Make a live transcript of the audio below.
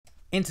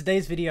In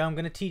today's video, I'm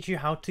going to teach you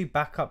how to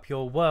back up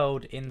your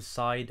world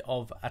inside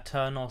of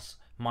Aternos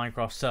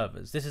Minecraft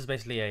servers. This is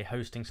basically a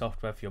hosting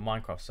software for your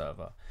Minecraft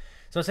server.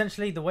 So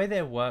essentially the way that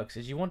it works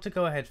is you want to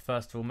go ahead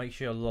first of all, make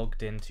sure you're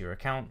logged into your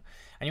account,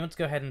 and you want to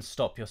go ahead and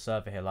stop your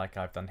server here like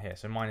I've done here.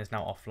 So mine is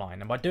now offline,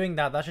 and by doing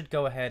that, that should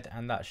go ahead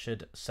and that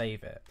should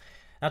save it.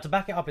 Now to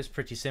back it up is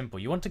pretty simple.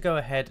 You want to go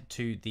ahead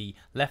to the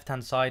left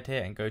hand side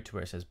here and go to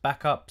where it says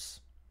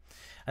backups.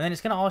 And then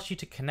it's going to ask you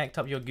to connect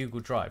up your Google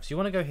Drive. So you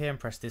want to go here and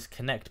press this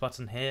connect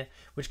button here,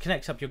 which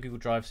connects up your Google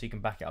Drive so you can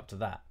back it up to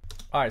that.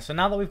 Alright, so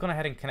now that we've gone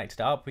ahead and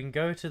connected it up, we can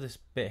go to this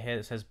bit here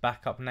that says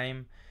backup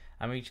name,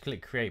 and we just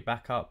click create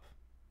backup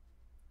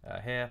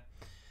here.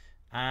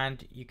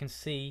 And you can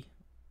see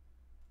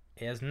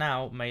it has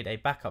now made a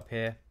backup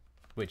here,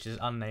 which is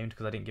unnamed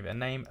because I didn't give it a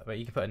name, but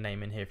you can put a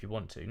name in here if you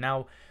want to.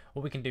 Now,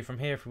 what we can do from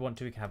here, if we want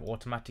to, we can have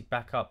automatic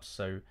backups.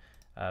 So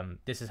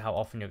this is how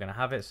often you're going to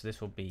have it. So this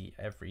will be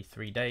every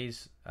 3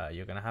 days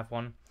you're going to have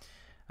one.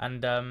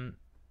 And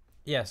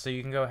yeah, so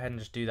you can go ahead and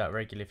just do that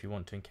regularly if you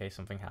want to in case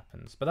something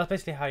happens. But that's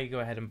basically how you go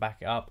ahead and back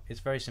it up. It's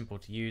very simple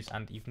to use,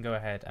 and you can go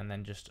ahead and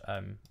then just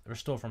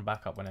restore from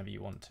backup whenever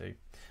you want to.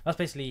 That's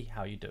basically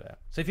how you do it.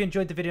 So if you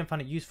enjoyed the video and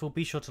found it useful,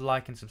 be sure to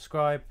like and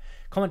subscribe.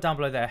 Comment down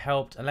below that it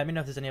helped, and let me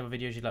know if there's any other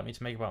videos you'd like me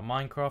to make about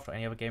Minecraft or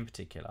any other game in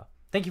particular.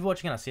 Thank you for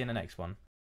watching, and I'll see you in the next one.